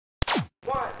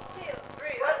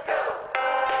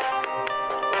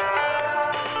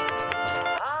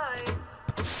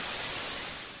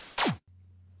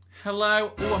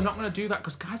Hello. Oh, I'm not going to do that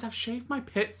because, guys, I've shaved my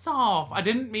pits off. I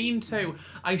didn't mean to.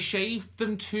 I shaved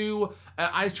them to...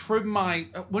 I trimmed my...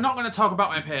 we're not going to talk about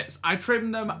my pits. I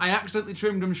trimmed them. I accidentally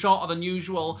trimmed them shorter than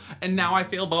usual, and now I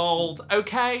feel bald.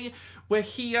 Okay? We're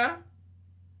here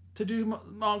to do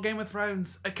more Game of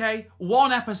Thrones. Okay?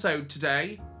 One episode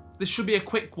today. This should be a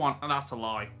quick one, and that's a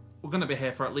lie. We're going to be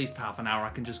here for at least half an hour.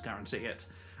 I can just guarantee it.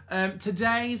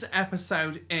 Today's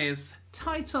episode is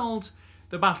titled...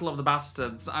 The Battle of the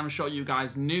Bastards. I'm sure you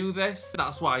guys knew this.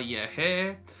 That's why you're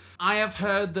here. I have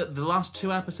heard that the last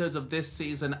 2 episodes of this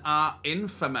season are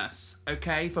infamous,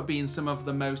 okay, for being some of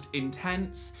the most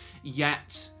intense,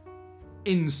 yet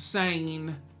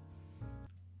insane.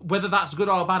 Whether that's good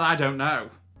or bad, I don't know.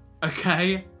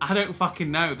 Okay? I don't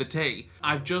fucking know the tea.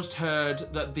 I've just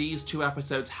heard that these 2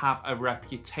 episodes have a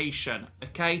reputation,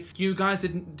 okay? You guys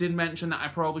did mention that I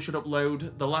probably should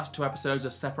upload the last 2 episodes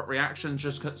as separate reactions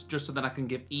just so that I can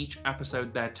give each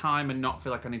episode their time and not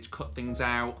feel like I need to cut things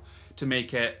out to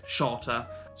make it shorter.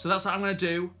 So that's what I'm gonna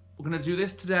do. We're gonna do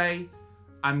this today.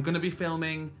 I'm gonna be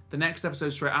filming the next episode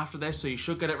straight after this, so you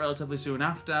should get it relatively soon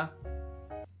after.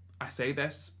 I say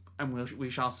this. And we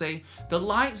shall see. The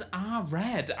lights are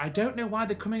red. I don't know why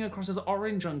they're coming across as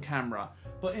orange on camera,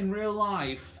 but in real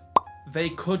life, they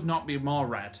could not be more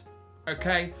red,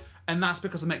 okay? And that's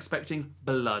because I'm expecting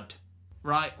blood,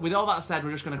 right? With all that said,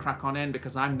 we're just gonna crack on in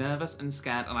because I'm nervous and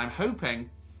scared, and I'm hoping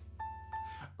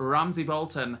Ramsay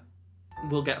Bolton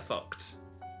will get fucked,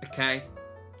 okay?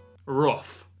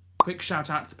 Rough. Quick shout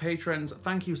out to the patrons.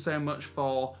 Thank you so much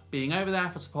for being over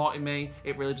there, for supporting me.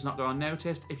 It really does not go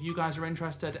unnoticed. If you guys are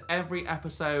interested, every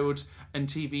episode and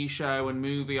TV show and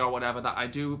movie or whatever that I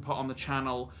do put on the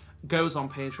channel goes on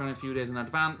Patreon a few days in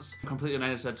advance, completely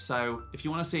unedited. So if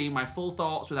you want to see my full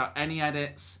thoughts without any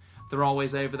edits, they're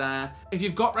always over there. If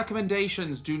you've got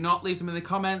recommendations, do not leave them in the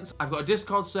comments. I've got a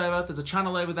Discord server. There's a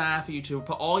channel over there for you to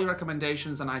put all your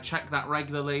recommendations, and I check that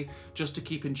regularly just to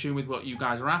keep in tune with what you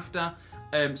guys are after.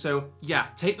 So yeah,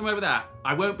 take them over there.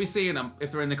 I won't be seeing them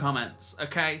if they're in the comments,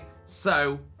 okay?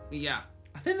 So yeah,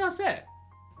 I think that's it.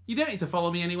 You don't need to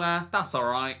follow me anywhere, that's all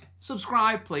right.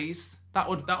 Subscribe, please. That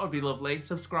would be lovely.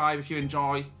 Subscribe if you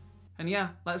enjoy. And yeah,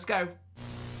 let's go.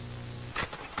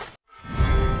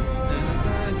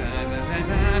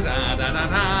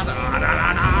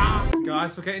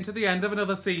 Guys, we're getting to the end of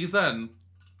another season.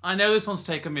 I know this one's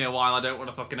taken me a while, I don't want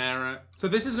to fucking air it. So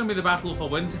this is gonna be the battle for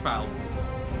Winterfell.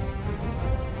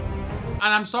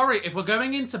 And I'm sorry, if we're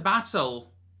going into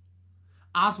battle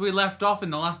as we left off in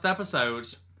the last episode,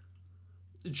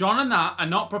 Jon and that are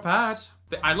not prepared.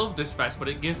 I love this vest, but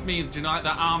it gives me, do you know, like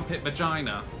that armpit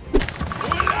vagina?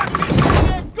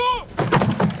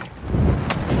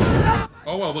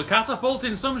 Oh, well, we're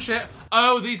catapulting some shit.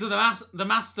 Oh, these are the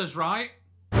masters, right?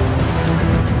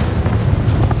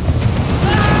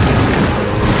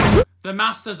 The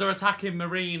masters are attacking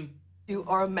Meereen. You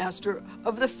are a master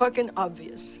of the fucking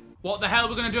obvious. What the hell are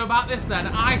we going to do about this then?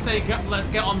 I say let's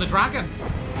get on the dragon.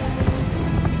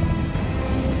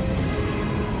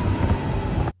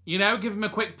 You know, give him a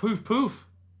quick poof poof.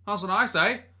 That's what I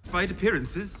say. Despite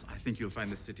appearances, I think you'll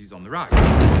find the city's on the rise.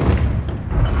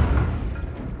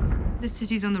 The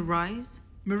city's on the rise?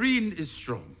 Meereen is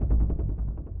strong.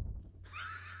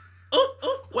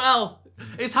 Well,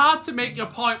 it's hard to make your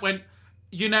point when,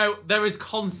 you know, there is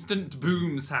constant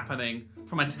booms happening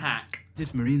from attack.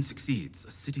 If Meereen succeeds,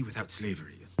 a city without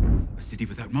slavery, a city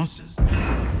without masters,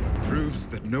 proves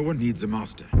that no one needs a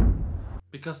master.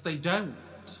 Because they don't.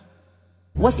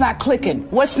 What's not clicking?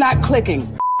 What's not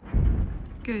clicking?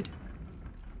 Good.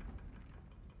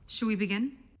 Shall we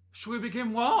begin? Should we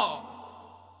begin what?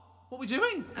 What are we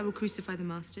doing? I will crucify the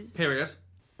masters. Period.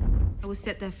 I will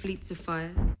set their fleets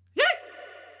afire. Yay!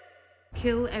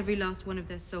 Kill every last one of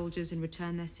their soldiers and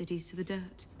return their cities to the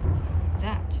dirt.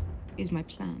 That is my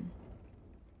plan.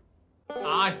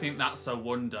 I think that's a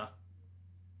wonder.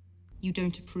 You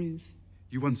don't approve.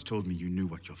 You once told me you knew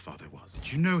what your father was.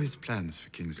 Did you know his plans for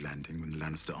King's Landing when the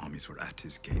Lannister armies were at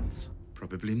his gates?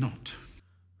 Probably not.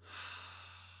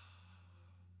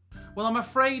 Well, I'm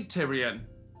afraid, Tyrion.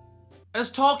 Has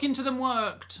talking to them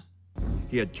worked?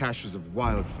 He had caches of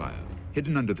wildfire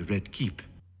hidden under the Red Keep.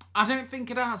 I don't think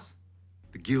it has.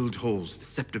 The guild halls, the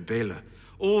Scepter Baela,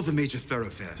 all the major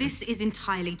thoroughfares. This is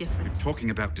entirely different. Talking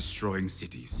about destroying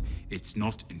cities, it's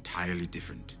not entirely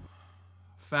different.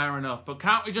 Fair enough, but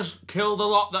can't we just kill the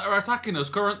lot that are attacking us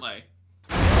currently?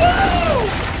 Woo!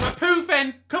 We're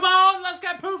poofing! Come on, let's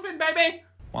get poofing, baby!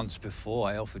 Once before,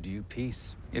 I offered you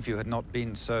peace. If you had not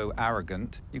been so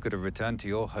arrogant, you could have returned to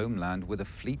your homeland with a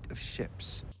fleet of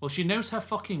ships. Well, she knows her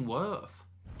fucking worth.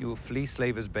 You will flee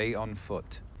Slavers Bay on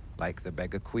foot. like the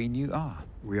beggar queen you are.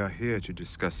 We are here to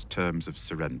discuss terms of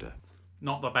surrender.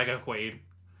 Not the beggar queen.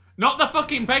 Not the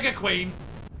fucking beggar queen!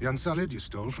 The unsullied you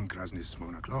stole from Krasny's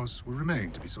monoclos will remain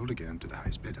to be sold again to the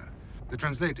highest bidder. The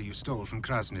translator you stole from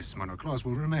Krasny's monoclos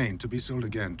will remain to be sold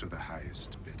again to the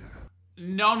highest bidder.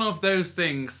 None of those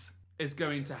things is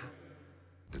going to happen.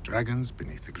 The dragons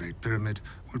beneath the Great Pyramid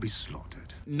will be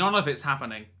slaughtered. None of it's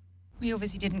happening. We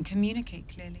obviously didn't communicate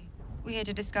clearly. We're here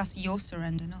to discuss your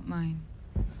surrender, not mine.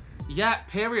 Yeah,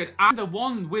 period. I'm the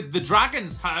one with the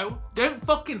dragons, ho! Don't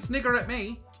fucking snigger at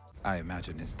me! I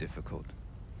imagine it's difficult,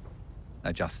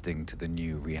 adjusting to the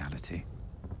new reality.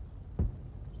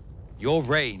 Your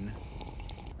reign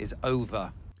is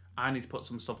over. I need to put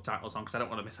some subtitles on because I don't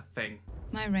want to miss a thing.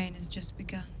 My reign has just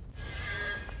begun.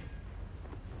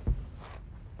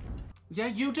 Yeah,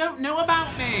 you don't know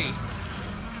about me!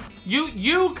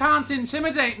 You can't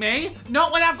intimidate me!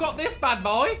 Not when I've got this bad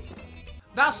boy!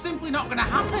 That's simply not gonna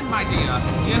happen, my dear,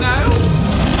 you know?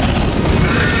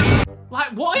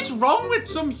 Like, what is wrong with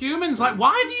some humans? Like,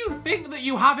 why do you think that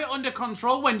you have it under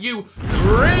control when you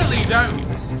really don't?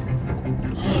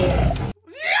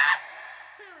 Yeah!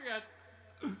 Period.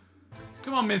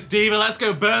 Come on, Miss Diva, let's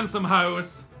go burn some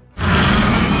hoes.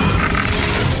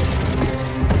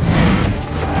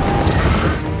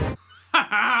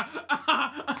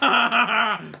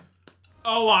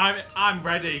 Oh, I'm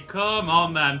ready. Come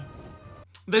on, then.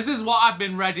 This is what I've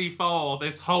been ready for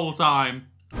this whole time.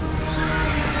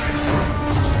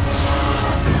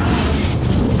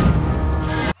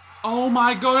 Oh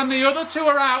my god, and the other two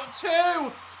are out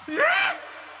too!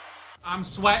 Yes! I'm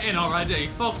sweating already.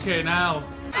 Fucking hell.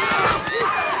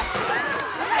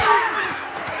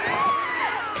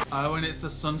 Oh, and it's the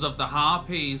Sons of the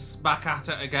Harpies back at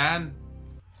it again.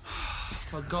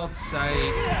 For God's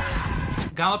sake.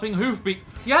 Galloping Hoofbeat.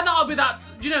 Yeah, that'll be that,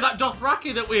 you know, that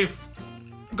Dothraki that we've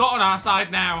got on our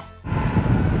side now.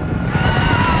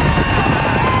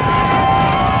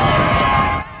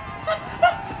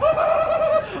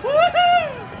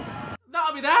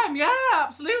 That'll be them, yeah,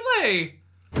 absolutely.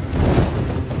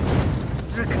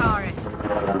 Dracarys.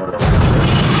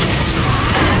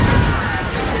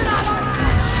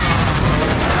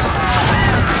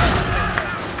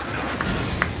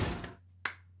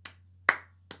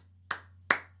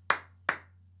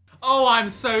 Oh, I'm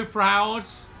so proud.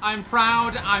 I'm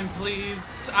proud, I'm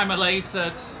pleased, I'm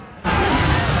elated.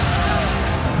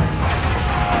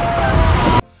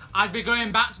 I'd be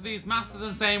going back to these masters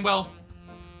and saying, well,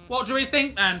 what do we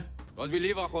think then? Os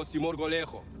vilivacho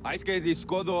simorgolejo. Aiske zi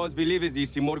skodo os vilivizi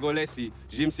simorgolesi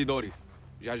jim sidori.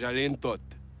 Jajalen tot.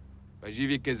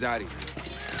 Vajivi kezari.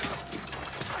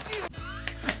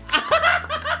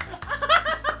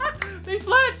 They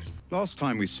fled! Last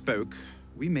time we spoke,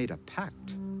 we made a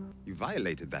pact. You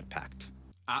violated that pact.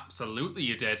 Absolutely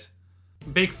you did.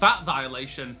 Big fat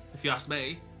violation, if you ask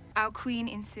me. Our queen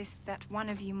insists that one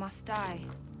of you must die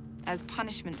as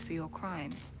punishment for your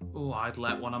crimes. Oh, I'd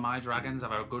let one of my dragons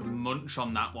have a good munch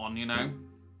on that one, you know?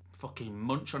 Fucking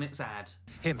munch on its head.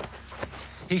 Him.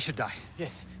 He should die.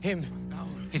 Yes, him.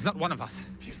 He's not one of us.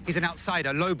 He's an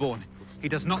outsider, lowborn. He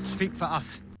does not speak for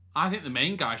us. I think the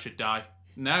main guy should die.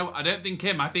 No, I don't think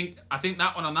him. I think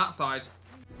that one on that side.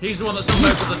 He's the one that's done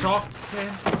most of the talking.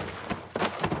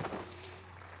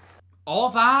 All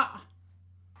that.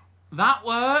 That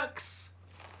works.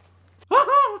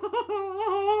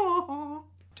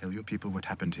 Tell your people what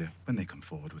happened here. When they come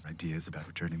forward with ideas about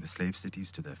returning the slave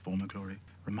cities to their former glory,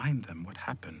 remind them what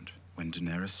happened when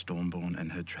Daenerys Stormborn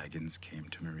and her dragons came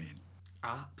to Meereen.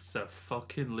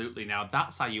 Abso-fucking-lutely. Now,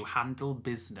 that's how you handle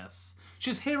business.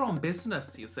 She's here on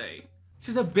business, you see.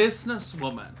 She's a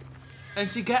businesswoman. And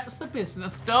she gets the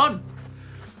business done.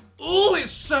 Oh,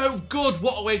 it's so good.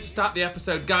 What a way to start the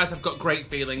episode. Guys, I've got great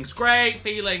feelings. Great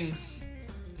feelings.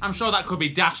 I'm sure that could be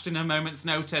dashed in a moment's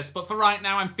notice, but for right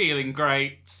now, I'm feeling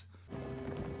great.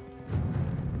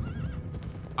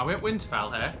 Are we at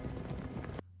Winterfell here?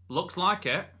 Looks like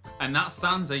it. And that's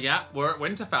Sansa, yeah, we're at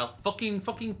Winterfell. Fucking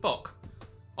fuck.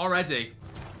 Already.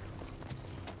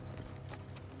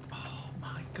 Oh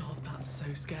my god, that's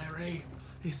so scary.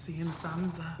 He's seeing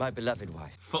Sansa. My beloved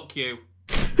wife. Fuck you.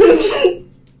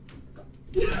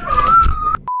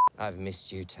 I've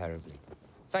missed you terribly.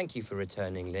 Thank you for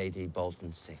returning Lady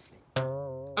Bolton safely.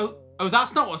 Oh,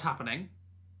 that's not what's happening.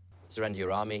 Surrender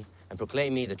your army and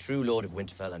proclaim me the true Lord of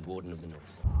Winterfell and Warden of the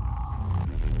North.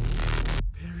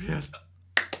 Period.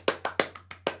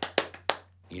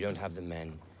 You don't have the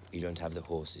men, you don't have the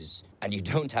horses, and you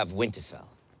don't have Winterfell.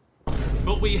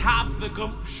 But we have the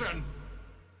gumption.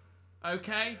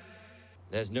 Okay?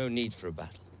 There's no need for a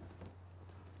battle.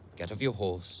 Get off your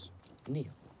horse,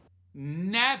 kneel.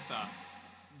 Never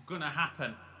gonna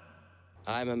happen.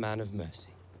 I'm a man of mercy.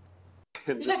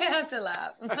 I have to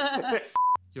laugh.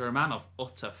 You're a man of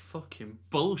utter fucking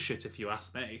bullshit, if you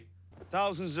ask me.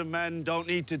 Thousands of men don't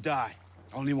need to die.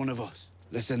 Only one of us.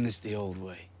 Let's end this the old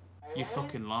way. You're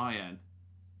fucking lying.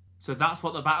 So that's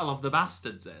what the Battle of the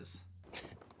Bastards is?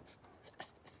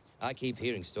 I keep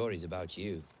hearing stories about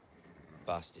you,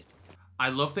 bastard. I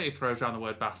love that he throws around the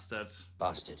word bastard.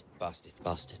 Bastard, bastard,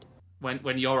 bastard.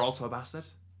 When you're also a bastard,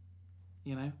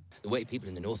 you know? The way people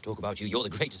in the North talk about you, you're the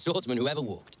greatest swordsman who ever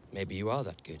walked. Maybe you are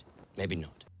that good, maybe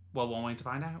not. Well, one way to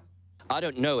find out. I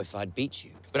don't know if I'd beat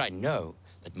you, but I know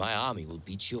that my army will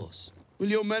beat yours. Will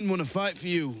your men want to fight for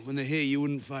you when they hear you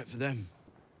wouldn't fight for them?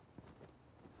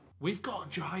 We've got a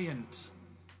giant.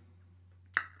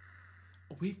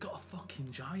 We've got a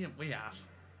fucking giant, we have.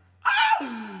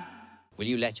 Will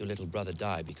you let your little brother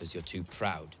die because you're too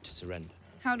proud to surrender?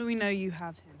 How do we know you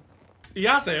have him? He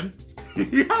has him.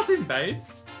 He has him,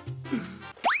 babes.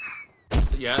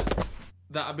 Yeah,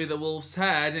 that'd be the wolf's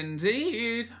head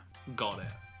indeed. Got it.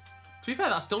 To be fair,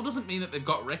 that still doesn't mean that they've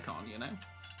got Rick on, you know?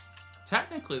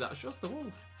 Technically, that's just the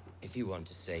wolf. If you want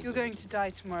to save You're going to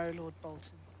die tomorrow, Lord Bolton.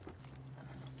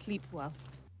 Sleep well.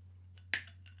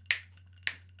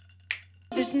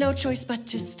 There's no choice but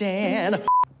to stand.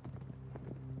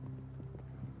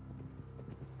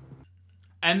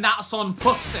 And that's on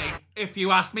pussy, if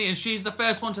you ask me, and she's the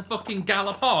first one to fucking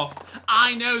gallop off.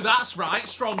 I know that's right,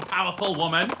 strong, powerful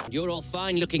woman. You're all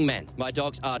fine-looking men. My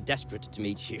dogs are desperate to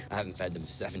meet you. I haven't fed them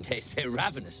for 7 days. They're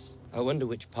ravenous. I wonder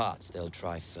which parts they'll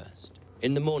try first.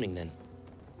 In the morning, then,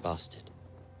 bastard.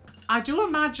 I do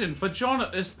imagine for John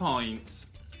at this point,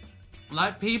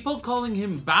 like, people calling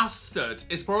him bastard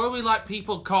is probably like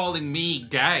people calling me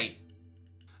gay.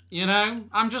 You know?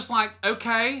 I'm just like,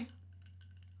 okay.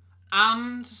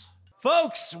 And...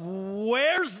 Folks,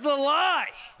 where's the lie?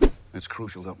 It's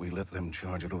crucial that we let them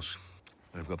charge at us.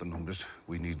 They've got the numbers.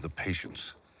 We need the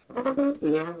patience.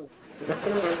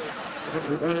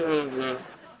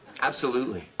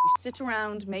 Absolutely. You sit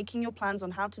around making your plans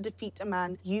on how to defeat a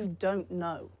man you don't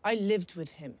know. I lived with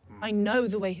him. I know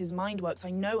the way his mind works. I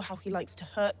know how he likes to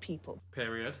hurt people.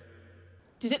 Period.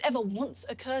 Did it ever once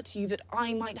occur to you that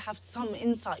I might have some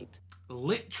insight?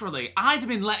 Literally, I'd have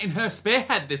been letting her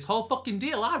spearhead this whole fucking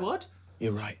deal, I would.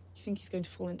 You're right. You think he's going to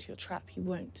fall into your trap? He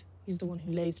won't. He's the one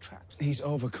who lays traps. He's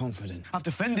overconfident. I've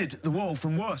defended the wall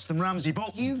from worse than Ramsay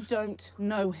Bolton. You don't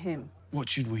know him. What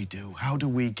should we do? How do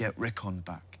we get Rickon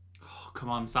back? Oh, come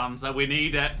on, Sansa, we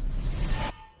need it.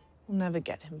 We'll never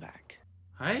get him back.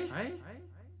 Hey?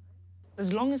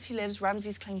 As long as he lives,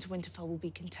 Ramsay's claim to Winterfell will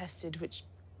be contested, which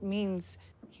means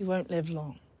he won't live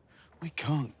long. We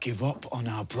can't give up on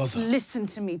our brother. Listen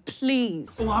to me, please.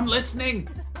 Oh, I'm listening.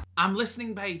 I'm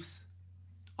listening, babes.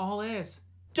 All ears.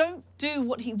 Don't do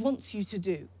what he wants you to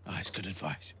do. That's good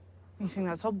advice. You think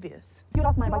that's obvious? If you'd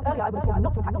asked my advice earlier, I would have told you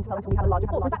not to attack until we had a larger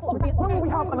force. That force would be we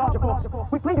have a larger force.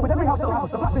 We pleaded with every house that the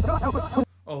house. The Black Mistress help us.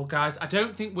 Oh, guys, I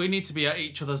don't think we need to be at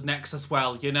each other's necks as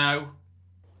well, you know?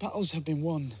 Battles have been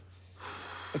won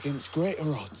against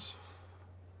greater odds.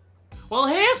 Well,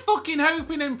 here's fucking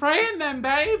hoping and praying then,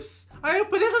 babes. I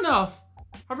hope it is enough.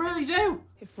 I really do.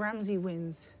 If Ramsay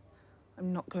wins,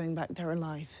 I'm not going back there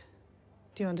alive.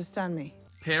 Do you understand me?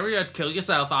 Period. Kill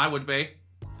yourself, I would be.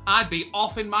 I'd be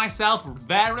offing myself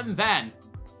there and then.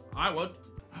 I would.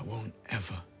 I won't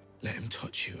ever let him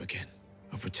touch you again.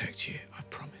 I'll protect you, I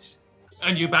promise.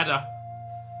 And you better.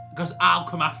 Because I'll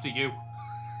come after you.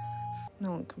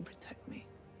 No one can protect me.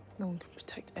 No one can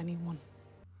protect anyone.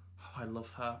 Oh, I love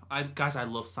her. Guys, I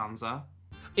love Sansa.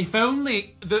 If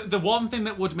only the one thing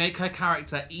that would make her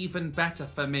character even better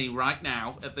for me right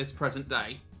now, at this present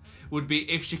day, would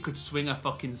be if she could swing a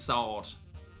fucking sword.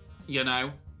 You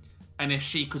know? And if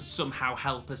she could somehow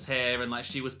help us here and like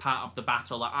she was part of the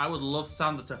battle. Like, I would love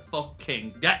Sansa to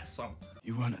fucking get some.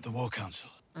 You weren't at the War Council.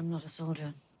 I'm not a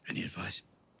soldier. Any advice?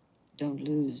 Don't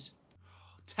lose.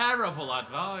 Terrible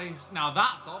advice. Now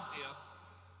that's obvious.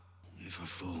 If I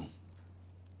fall,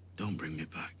 don't bring me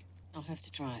back. I'll have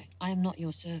to try. I am not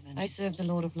your servant. I serve the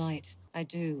Lord of Light. I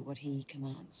do what he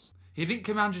commands. He didn't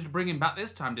command you to bring him back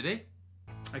this time, did he?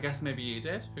 I guess maybe he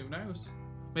did. Who knows?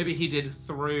 Maybe he did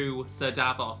through Sir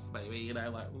Davos, maybe, you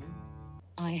know, like... Ooh.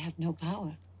 I have no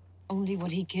power. Only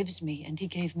what he gives me, and he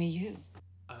gave me you.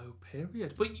 Oh,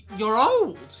 period. But you're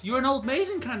old. You're an old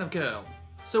maiden kind of girl.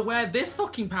 So where'd this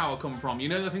fucking power come from? You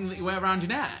know, the thing that you wear around your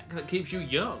neck that keeps you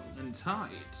young and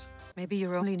tight? Maybe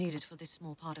you're only needed for this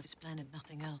small part of his plan and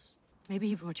nothing else. Maybe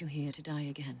he brought you here to die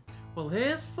again. Well,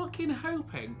 here's fucking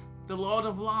hoping the Lord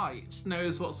of Light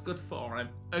knows what's good for him,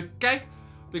 okay?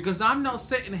 Because I'm not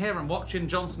sitting here and watching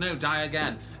Jon Snow die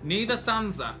again. Neither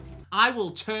Sansa. I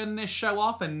will turn this show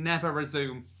off and never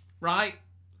resume. right?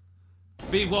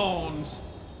 Be warned.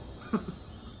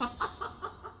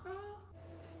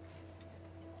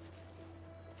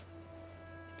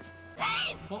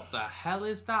 What the hell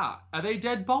is that? Are they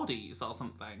dead bodies or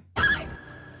something?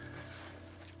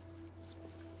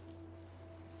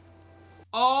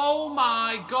 Oh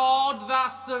my god,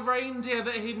 that's the reindeer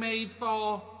that he made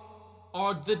for...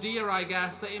 Or the deer, I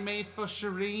guess, that he made for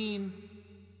Shireen.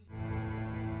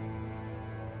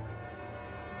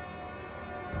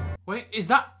 Wait, is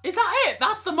that it?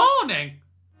 That's the morning?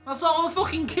 That's all the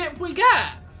fucking kit we get?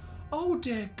 Oh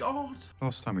dear God.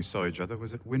 Last time we saw each other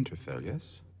was at Winterfell,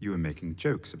 yes? You were making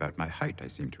jokes about my height, I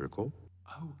seem to recall.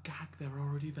 Oh, gag, they're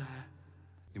already there.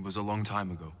 It was a long time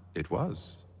ago. It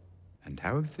was. And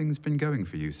how have things been going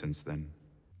for you since then?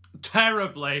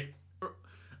 Terribly.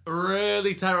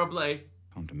 Really terribly.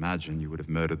 Can't imagine you would have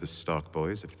murdered the Stark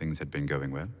boys if things had been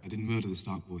going well. I didn't murder the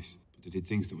Stark boys, but I did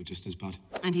things that were just as bad.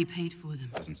 And he paid for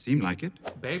them. Doesn't seem like it.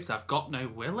 Babes, I've got no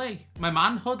willy. My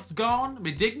manhood's gone,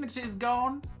 my dignity's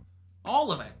gone.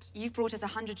 All of it. You've brought us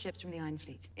 100 ships from the Iron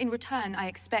Fleet. In return, I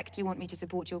expect you want me to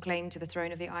support your claim to the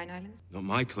throne of the Iron Islands? Not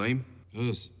my claim.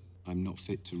 Hers. I'm not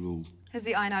fit to rule. Has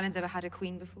the Iron Islands ever had a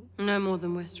queen before? No more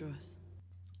than Westeros.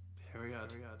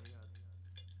 Period.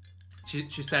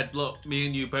 She said, look, me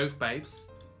and you both, babes.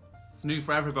 It's new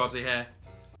for everybody here.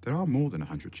 There are more than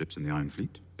 100 ships in the Iron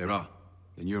Fleet. There are.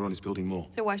 And Euron is building more.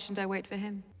 So why shouldn't I wait for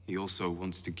him? He also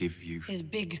wants to give you... His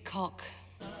big cock.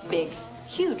 Big.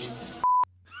 Huge.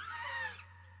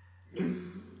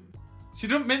 She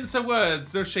doesn't mince her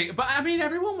words, does she? But I mean,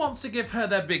 everyone wants to give her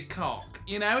their big cock.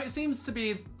 You know, it seems to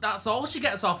be that's all she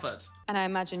gets offered. And I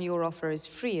imagine your offer is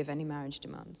free of any marriage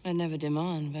demands. I never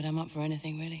demand, but I'm up for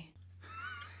anything, really.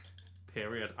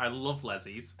 Period. I love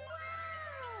Leslie's.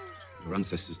 Your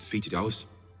ancestors defeated ours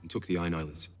and took the Iron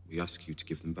Islands. We ask you to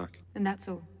give them back. And that's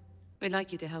all. We'd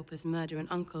like you to help us murder an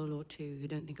uncle or two who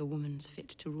don't think a woman's fit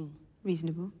to rule.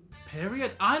 Reasonable.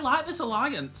 Period. I like this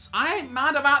alliance. I ain't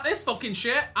mad about this fucking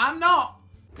shit. I'm not.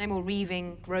 No more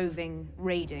reaving, roving,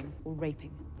 raiding, or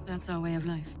raping. That's our way of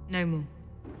life. No more.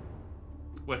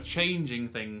 We're changing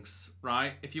things,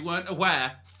 right? If you weren't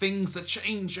aware, things are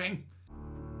changing.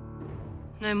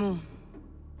 No more.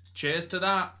 Cheers to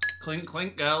that. Clink,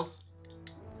 clink, girls.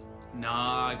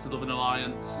 Nice. We love an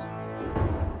alliance.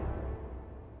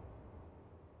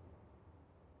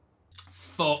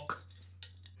 Fuck.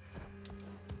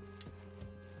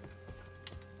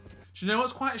 Do you know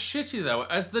what's quite shitty though?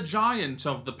 As the giant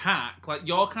of the pack, like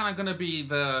you're kind of gonna be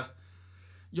the,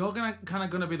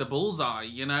 gonna be the bullseye.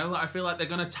 You know, like, I feel like they're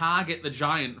gonna target the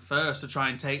giant first to try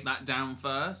and take that down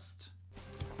first.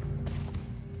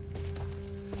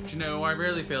 Do you know who I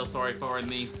really feel sorry for in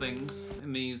these things,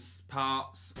 in these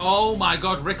parts? Oh my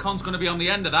God, Rickon's gonna be on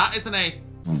the end of that, isn't he?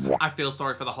 I feel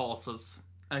sorry for the horses.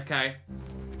 Okay.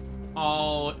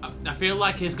 Oh, I feel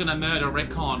like he's gonna murder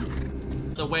Rickon.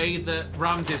 The way that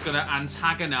Ramsay's going to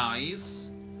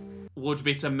antagonize would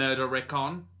be to murder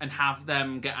Rickon and have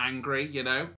them get angry, you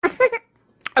know?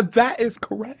 That is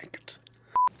correct.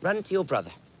 Run to your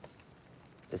brother.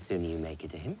 The sooner you make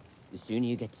it to him, the sooner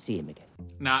you get to see him again.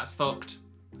 Nah, it's fucked.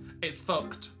 It's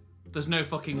fucked. There's no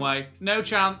fucking way. No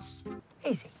chance.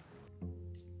 Easy.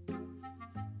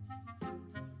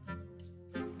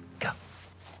 Go.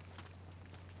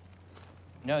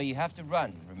 No, you have to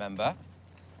run, remember?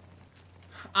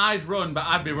 I'd run, but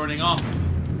I'd be running off.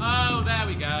 Oh, there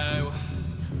we go.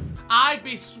 I'd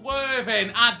be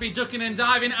swerving, I'd be ducking and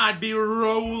diving, I'd be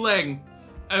rolling.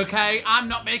 Okay, I'm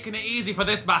not making it easy for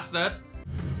this bastard.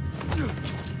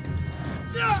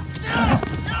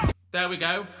 There we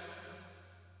go.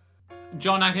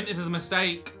 John, I think this is a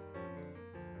mistake.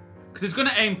 Because he's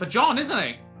gonna aim for John, isn't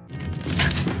he?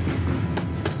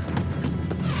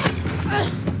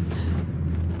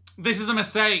 This is a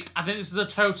mistake. I think this is a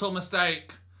total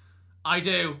mistake. I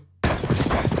do.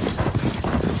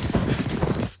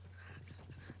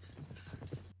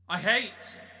 I hate.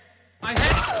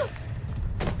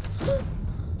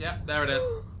 Yep, there it is.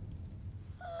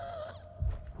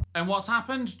 And what's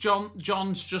happened?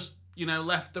 John's just, you know,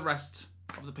 left the rest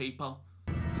of the people.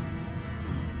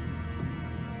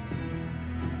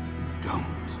 Don't.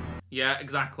 Yeah,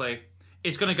 exactly.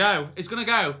 It's gonna go. It's gonna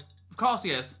go. Of course he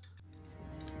is.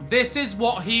 This is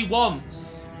what he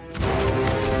wants.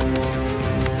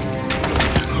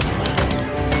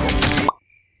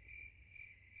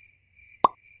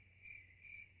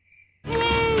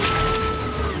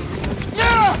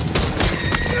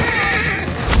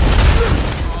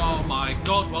 Oh my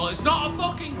God, well, it's not a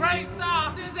fucking great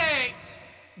start, is it?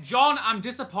 John, I'm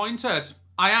disappointed.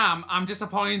 I'm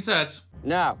disappointed.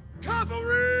 Now.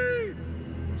 Cavalry!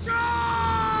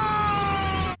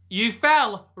 Charge! You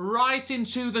fell right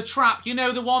into the trap. You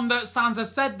know, the one that Sansa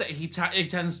said that he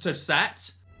tends to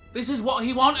set. This is what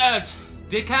he wanted,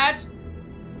 dickhead.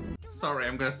 Sorry,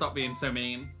 I'm gonna stop being so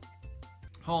mean.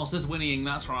 Horse is whinnying,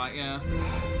 that's right, yeah.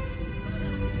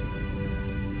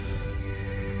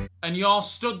 And you're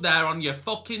stood there on your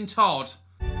fucking Todd.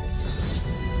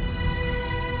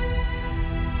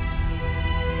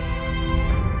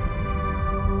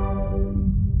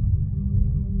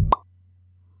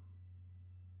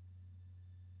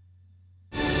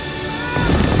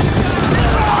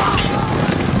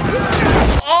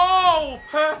 Oh,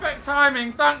 perfect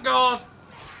timing, thank God.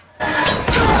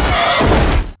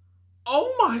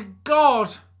 Oh my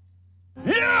God.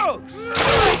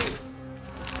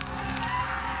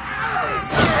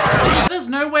 There's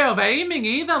no way of aiming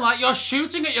either, like you're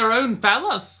shooting at your own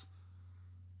fellas.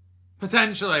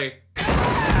 Potentially.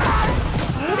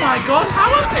 Oh my God,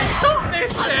 how have they shot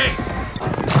this shit?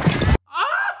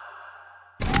 Ah!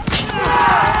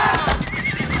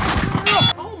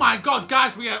 Oh my God,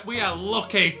 guys, we are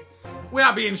lucky. We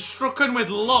are being strucken with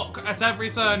luck at every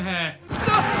turn here.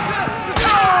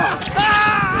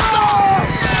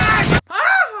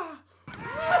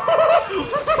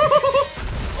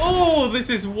 Oh, this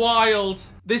is wild.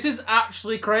 This is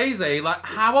actually crazy. Like,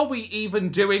 how are we even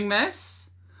doing this?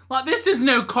 Like, this is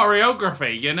no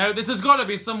choreography, you know? This has got to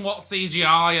be somewhat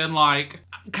CGI and, like,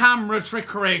 camera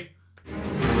trickery.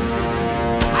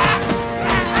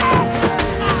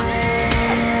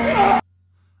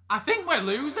 I think we're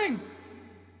losing.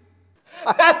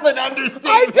 That's an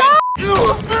understatement.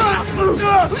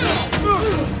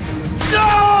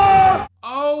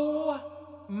 Oh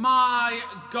my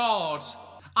God.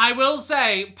 I will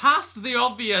say, past the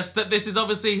obvious that this is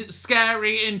obviously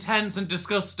scary, intense and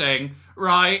disgusting,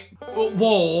 right?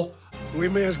 War. We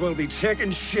may as well be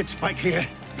taking shit back here.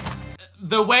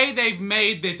 The way they've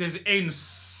made this is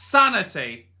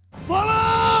insanity.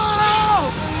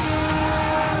 Follow!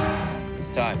 It's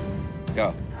time.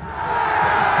 Go.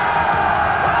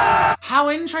 How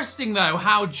interesting though,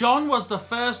 how Jon was the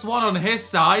first one on his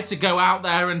side to go out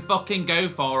there and fucking go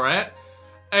for it.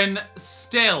 And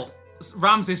still,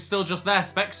 Ramsay's still just there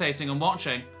spectating and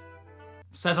watching.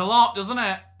 Says a lot, doesn't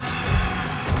it?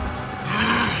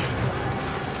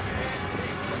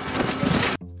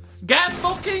 Get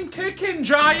fucking kicking,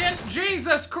 giant!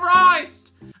 Jesus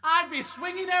Christ! I'd be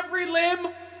swinging every limb.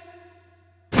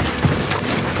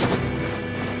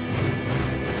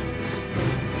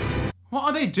 What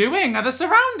are they doing? Are they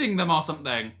surrounding them or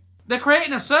something? They're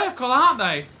creating a circle, aren't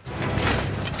they?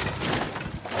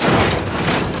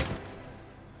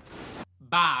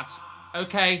 Bad.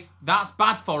 Okay, that's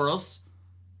bad for us.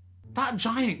 That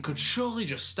giant could surely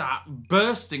just start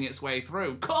bursting its way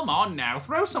through. Come on now,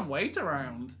 throw some weight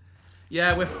around.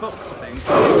 Yeah, we're fucked, I think.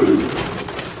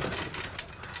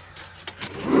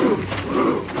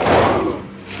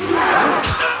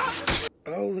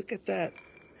 Oh, look at that.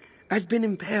 I've been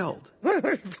impaled.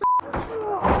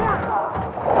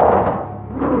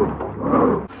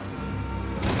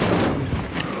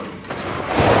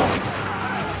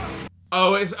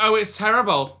 Oh, it's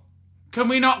terrible. Can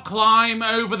we not climb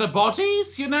over the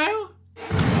bodies, you know?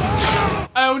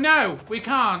 Oh no, we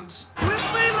can't.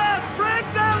 Let's break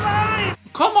their line!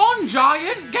 Come on,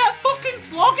 giant, get fucking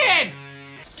slogging!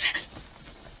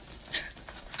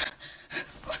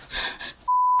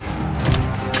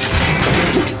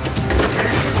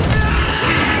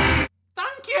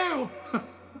 Thank you!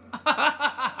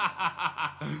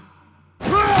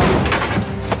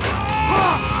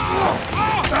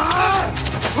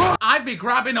 I'd be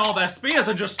grabbing all their spears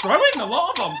and just throwing a lot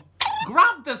of them.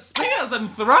 Grab the spears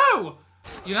and throw.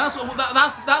 You know,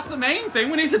 that's the main thing.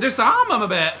 We need to disarm them a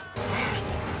bit.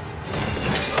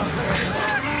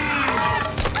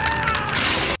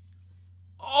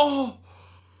 Oh.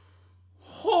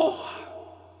 Oh.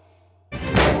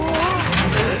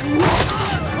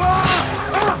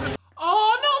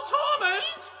 Oh, not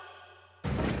Torment!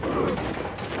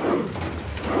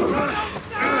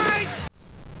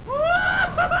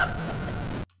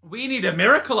 We need a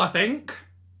miracle, I think.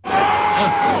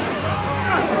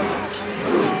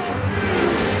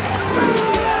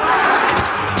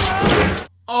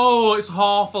 Oh, it's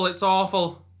awful, it's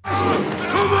awful.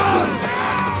 Come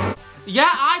on!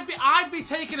 Yeah, I'd be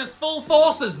taking us full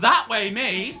forces that way,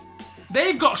 me.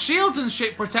 They've got shields and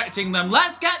shit protecting them.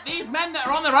 Let's get these men that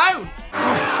are on their own.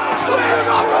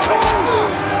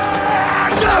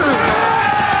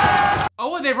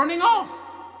 Oh, are they running off?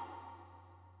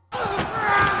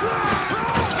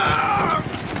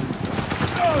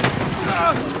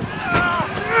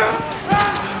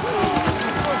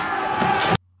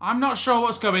 I'm not sure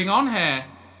what's going on here.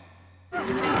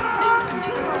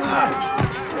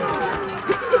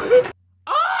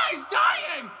 Oh, he's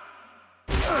dying!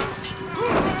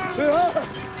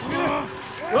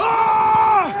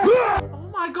 Oh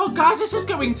my god, guys, this is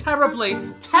going terribly,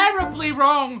 terribly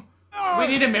wrong. We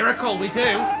need a miracle, we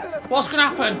do. What's gonna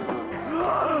happen?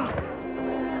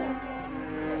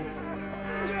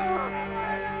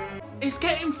 It's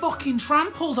getting fucking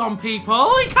trampled on,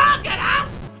 people. He can't get out!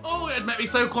 Oh, it'd make me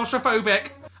so claustrophobic.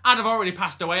 I'd have already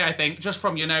passed away, I think, just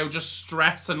from, you know, just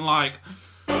stress and like...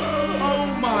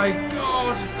 Oh my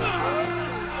god.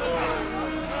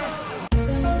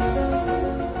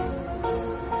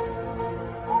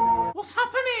 What's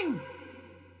happening?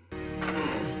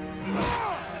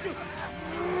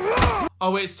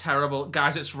 Oh, it's terrible.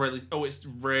 Guys, it's really... Oh, it's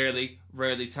really,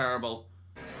 really terrible.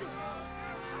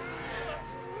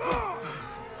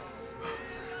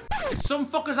 Is some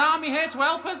fucker's army here to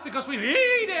help us? Because we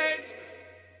need it!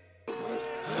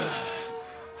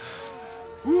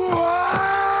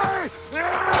 Yeah,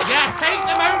 take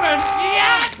the moment!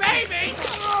 Yeah, baby!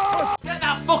 Get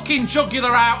that fucking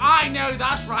jugular out! I know,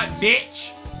 that's right,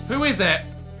 bitch! Who is it?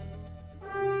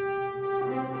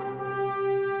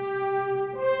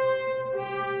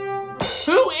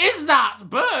 Who is that?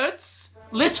 Birds?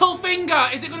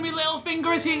 Littlefinger! Is it gonna be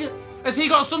Littlefinger? Has he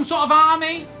got some sort of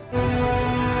army?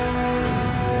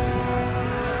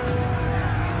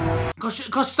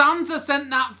 Because Sansa sent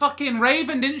that fucking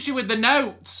raven, didn't she, with the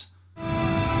notes?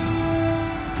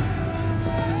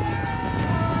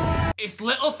 It's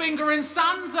Littlefinger and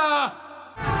Sansa!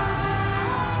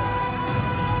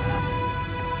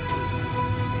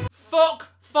 Fuck,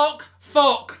 fuck,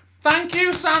 fuck. Thank you,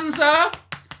 Sansa.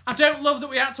 I don't love that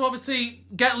we had to obviously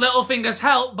get Littlefinger's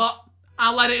help, but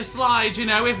I'll let it slide, you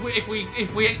know, if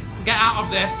we get out of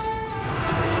this.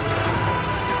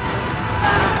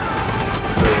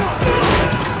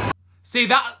 See,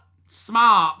 that...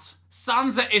 Smart.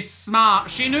 Sansa is smart.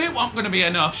 She knew it wasn't going to be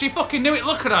enough. She fucking knew it.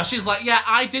 Look at her. She's like, yeah,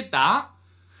 I did that.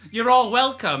 You're all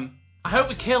welcome. I hope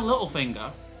we kill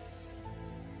Littlefinger.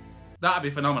 That'd be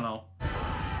phenomenal.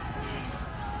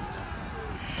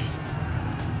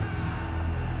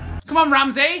 Come on,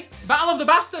 Ramsay. Battle of the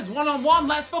Bastards, one-on-one.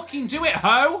 Let's fucking do it,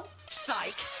 ho.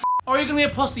 Psych. Or are you going to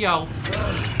be a pussy hole?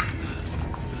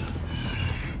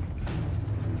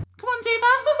 Come on, Tifa.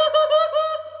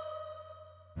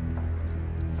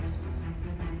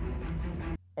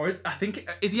 Or I think,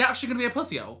 is he actually going to be a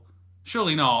pussy hole?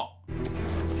 Surely not.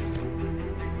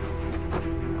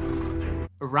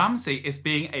 Ramsay is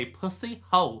being a pussy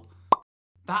hole.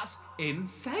 That's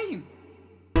insane.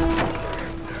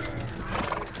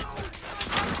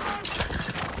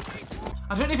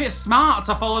 I don't know if it's smart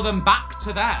to follow them back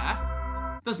to there.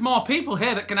 There's more people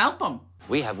here that can help them.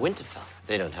 We have Winterfell.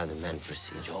 They don't have the men for a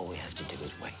siege. All we have to do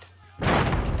is wait.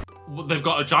 Well, they've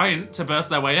got a giant to burst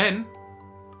their way in.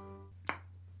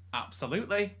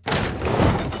 Absolutely.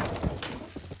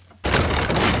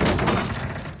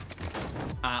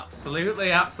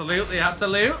 Absolutely, absolutely,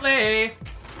 absolutely.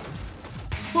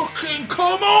 Fucking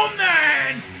come on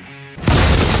then!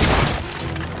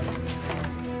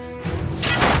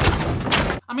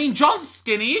 I mean, John's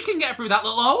skinny. He can get through that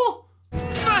little hole.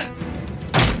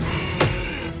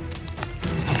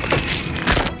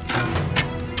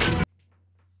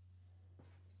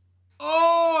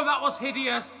 Oh, that was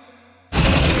hideous.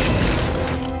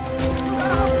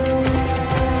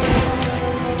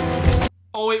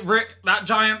 Oh, that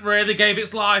giant really gave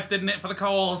its life, didn't it, for the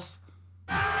cause?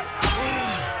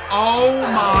 Oh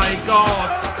my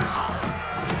god.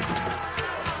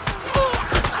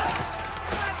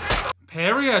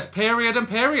 Period, period, and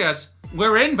period.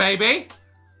 We're in, baby.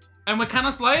 And we're kind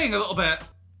of slaying a little bit.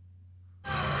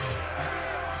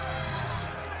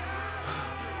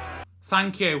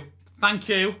 Thank you. Thank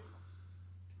you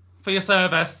for your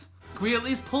service. Can we at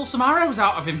least pull some arrows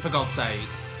out of him, for God's sake?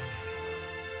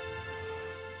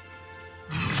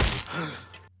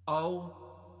 Oh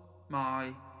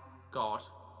my god.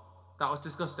 That was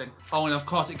disgusting. Oh, and of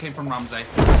course it came from Ramsay.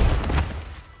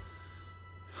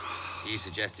 You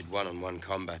suggested one-on-one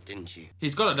combat, didn't you?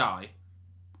 He's got to die.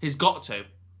 He's got to.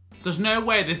 There's no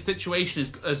way this situation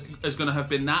is going to have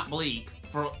been that bleak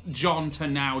for Jon to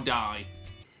now die.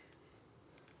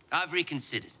 I've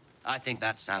reconsidered. I think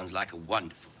that sounds like a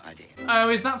wonderful idea. Oh,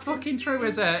 is that fucking true,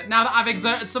 is it? Now that I've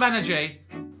exerted some energy.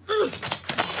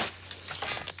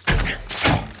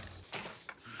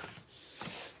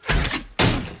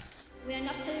 We're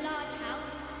not a large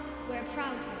house. We're a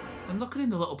proud one. And look at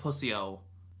him, the little pussy hole.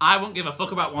 I wouldn't give a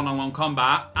fuck about one-on-one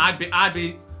combat. I'd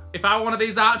be, if I were one of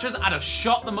these archers, I'd have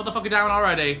shot the motherfucker down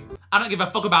already. I don't give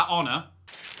a fuck about honor.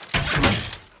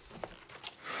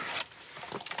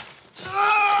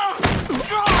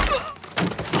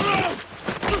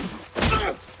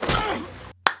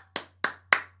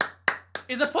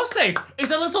 Ramsay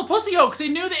is a little pussy because he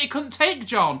knew that he couldn't take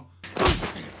John.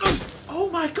 Oh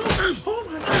my god! Oh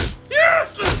my god! Yeah!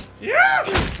 Yeah!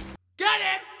 Get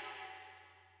him!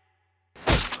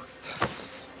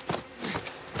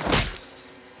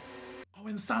 Oh,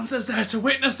 and Sansa's there to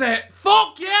witness it.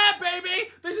 Fuck yeah, baby!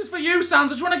 This is for you, Sansa.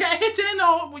 Do you want to get a hit in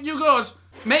or you good?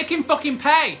 Make him fucking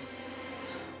pay.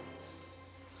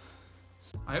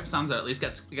 I hope Sansa at least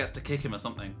gets to kick him or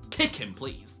something. Kick him,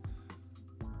 please.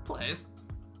 Please.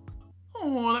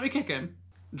 Oh, let me kick him.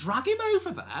 Drag him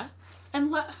over there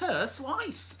and let her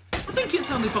slice. I think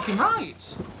it's only fucking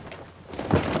right.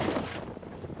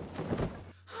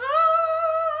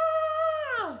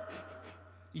 Ah!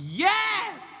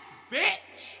 Yes,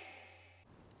 bitch!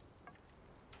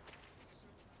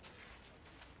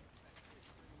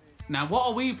 Now, what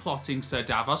are we plotting, Sir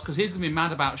Davos? Because he's going to be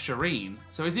mad about Shireen.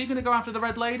 So is he going to go after the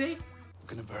Red Lady? I'm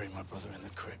gonna bury my brother in the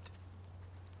crypt,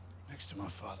 next to my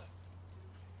father.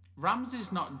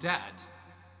 Ramsay's not dead.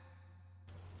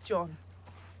 John,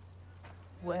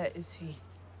 where is he?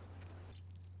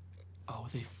 Oh,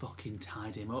 they fucking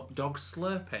tied him up. Dog's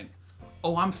slurping.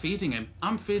 Oh, I'm feeding him.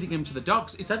 I'm feeding him to the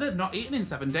dogs. He said they've not eaten in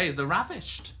 7 days. They're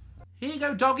ravished. Here you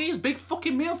go, doggies. Big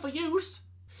fucking meal for yous.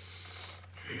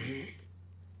 Period.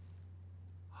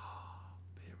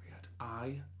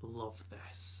 I love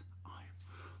this.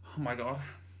 Oh my god.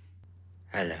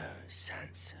 Hello,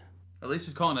 Sansa. At least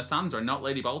he's calling her Sansa and not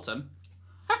Lady Bolton.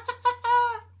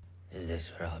 Is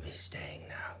this where I'll be staying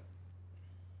now?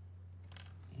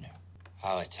 No.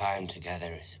 Our time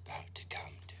together is about to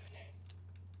come to an end.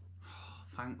 Oh,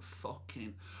 thank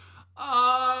fucking...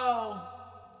 Oh!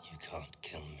 You can't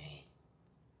kill me.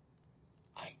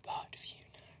 I'm part of you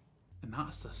now. And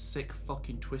that's the sick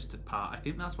fucking twisted part. I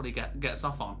think that's what he gets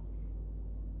off on.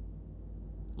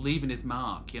 Leaving his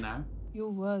mark, you know? Your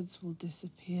words will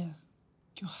disappear.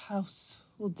 Your house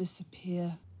will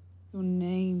disappear. Your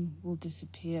name will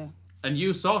disappear. And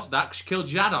you sorted that 'cause she killed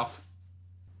Jadov.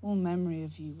 All memory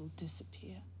of you will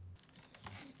disappear.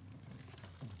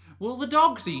 Will the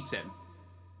dogs eat him?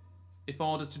 If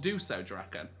ordered to do so, do you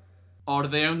reckon? Or do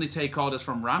they only take orders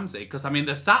from Ramsay? Because, I mean,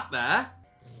 they're sat there.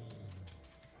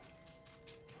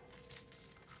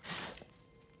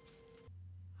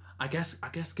 I guess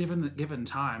given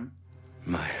time.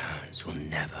 My hounds will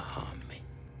never harm me.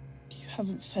 You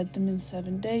haven't fed them in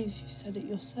 7 days. You said it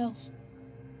yourself.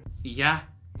 Yeah.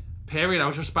 Period. I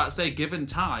was just about to say, given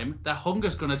time, their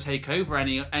hunger's gonna take over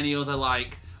any other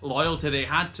like loyalty they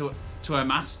had to a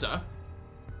master.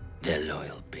 They're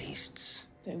loyal beasts.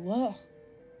 They were.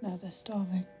 Now they're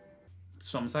starving.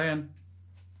 That's what I'm saying.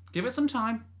 Give it some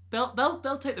time.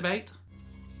 They'll take the bait.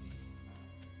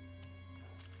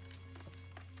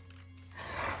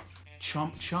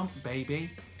 Chomp chomp, baby.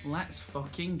 Let's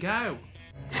fucking go.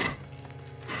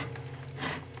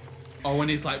 Oh,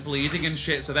 and he's like bleeding and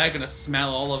shit, so they're gonna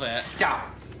smell all of it.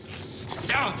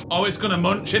 Oh, it's gonna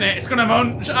munch, innit? It's gonna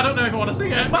munch. I don't know if I want to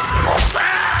sing it.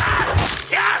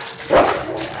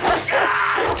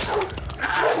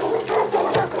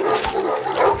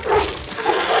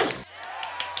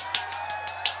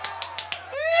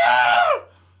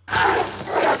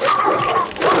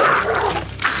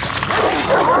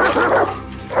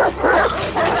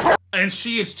 And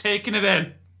she is taking it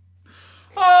in.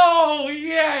 Oh,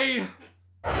 yay!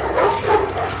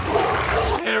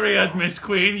 Period, Miss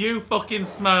Queen. You fucking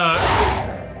smirk.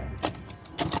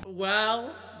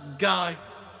 Well, guys.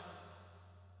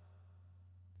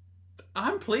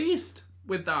 I'm pleased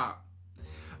with that.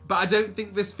 But I don't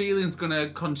think this feeling's gonna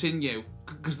continue.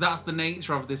 Because that's the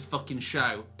nature of this fucking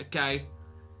show, okay?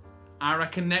 I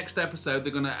reckon next episode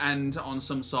they're gonna end on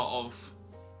some sort of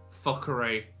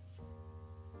fuckery.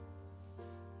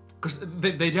 Because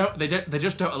they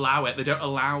just don't allow it. They don't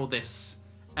allow this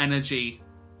energy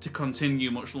to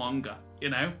continue much longer, you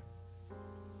know?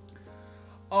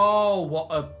 Oh,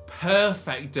 what a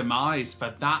perfect demise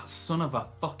for that son of a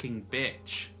fucking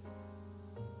bitch.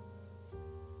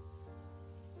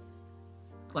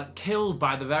 Like, killed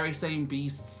by the very same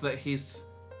beasts that he's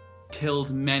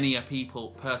killed many a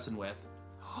person with.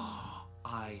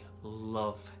 I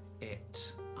love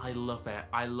it. I love it.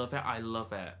 I love it. I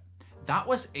love it. That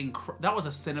was a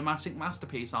cinematic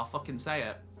masterpiece, I'll fucking say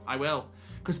it. I will.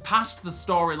 Because past the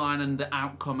storyline and the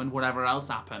outcome and whatever else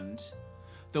happened,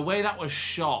 the way that was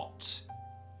shot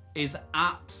is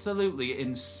absolutely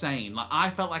insane. Like, I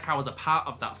felt like I was a part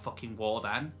of that fucking war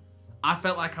then. I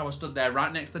felt like I was stood there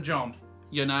right next to John,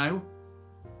 you know?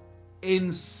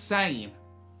 Insane.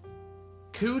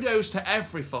 Kudos to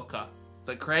every fucker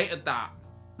that created that,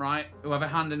 right? Whoever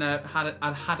had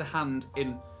a hand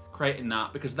in creating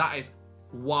that, because that is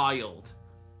wild.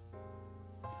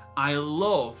 I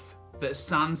love that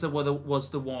Sansa was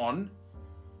the one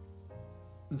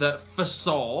that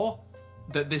foresaw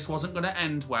that this wasn't going to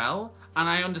end well. And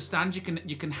I understand you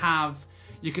can have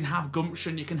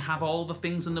gumption, you can have all the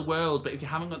things in the world, but if you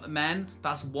haven't got the men,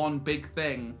 that's one big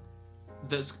thing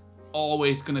that's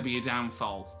always going to be a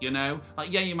downfall, you know?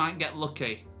 Like, yeah, you might get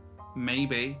lucky,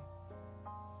 maybe,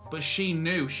 but she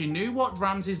knew what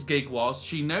Ramsay's gig was.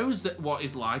 She knows that what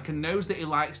he's like, and knows that he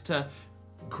likes to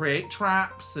create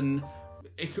traps, and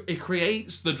it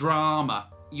creates the drama,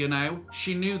 you know?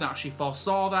 She knew that, she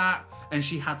foresaw that, and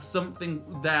she had something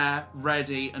there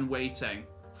ready and waiting.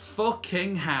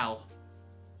 Fucking hell.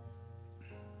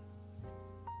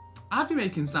 I'd be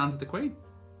making Sansa the Queen.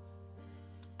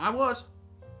 I would.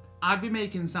 I'd be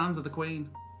making Sansa the Queen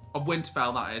of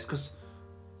Winterfell, that is, because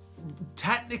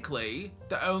technically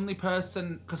the only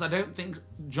person, because I don't think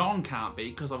Jon can't be,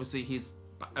 because obviously he's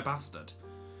a bastard.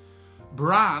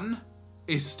 Bran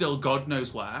is still God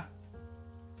knows where,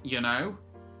 you know?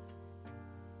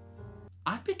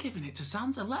 I'd be giving it to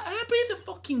Sansa. Let her be the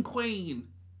fucking queen.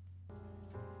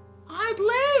 I'd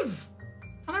live.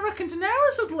 And I reckon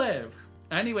Daenerys would live.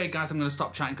 Anyway, guys, I'm going to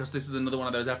stop chatting because this is another one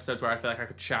of those episodes where I feel like I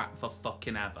could chat for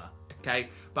fucking ever. Okay?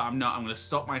 But I'm not. I'm going to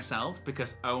stop myself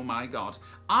because, oh my god.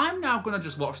 I'm now going to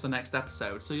just watch the next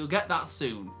episode, so you'll get that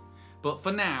soon. But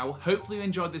for now, hopefully you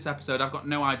enjoyed this episode. I've got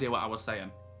no idea what I was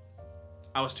saying.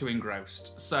 I was too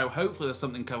engrossed. So hopefully there's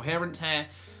something coherent here.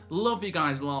 Love you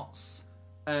guys lots.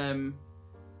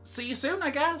 See you soon,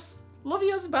 I guess. Love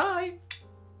yous. Bye.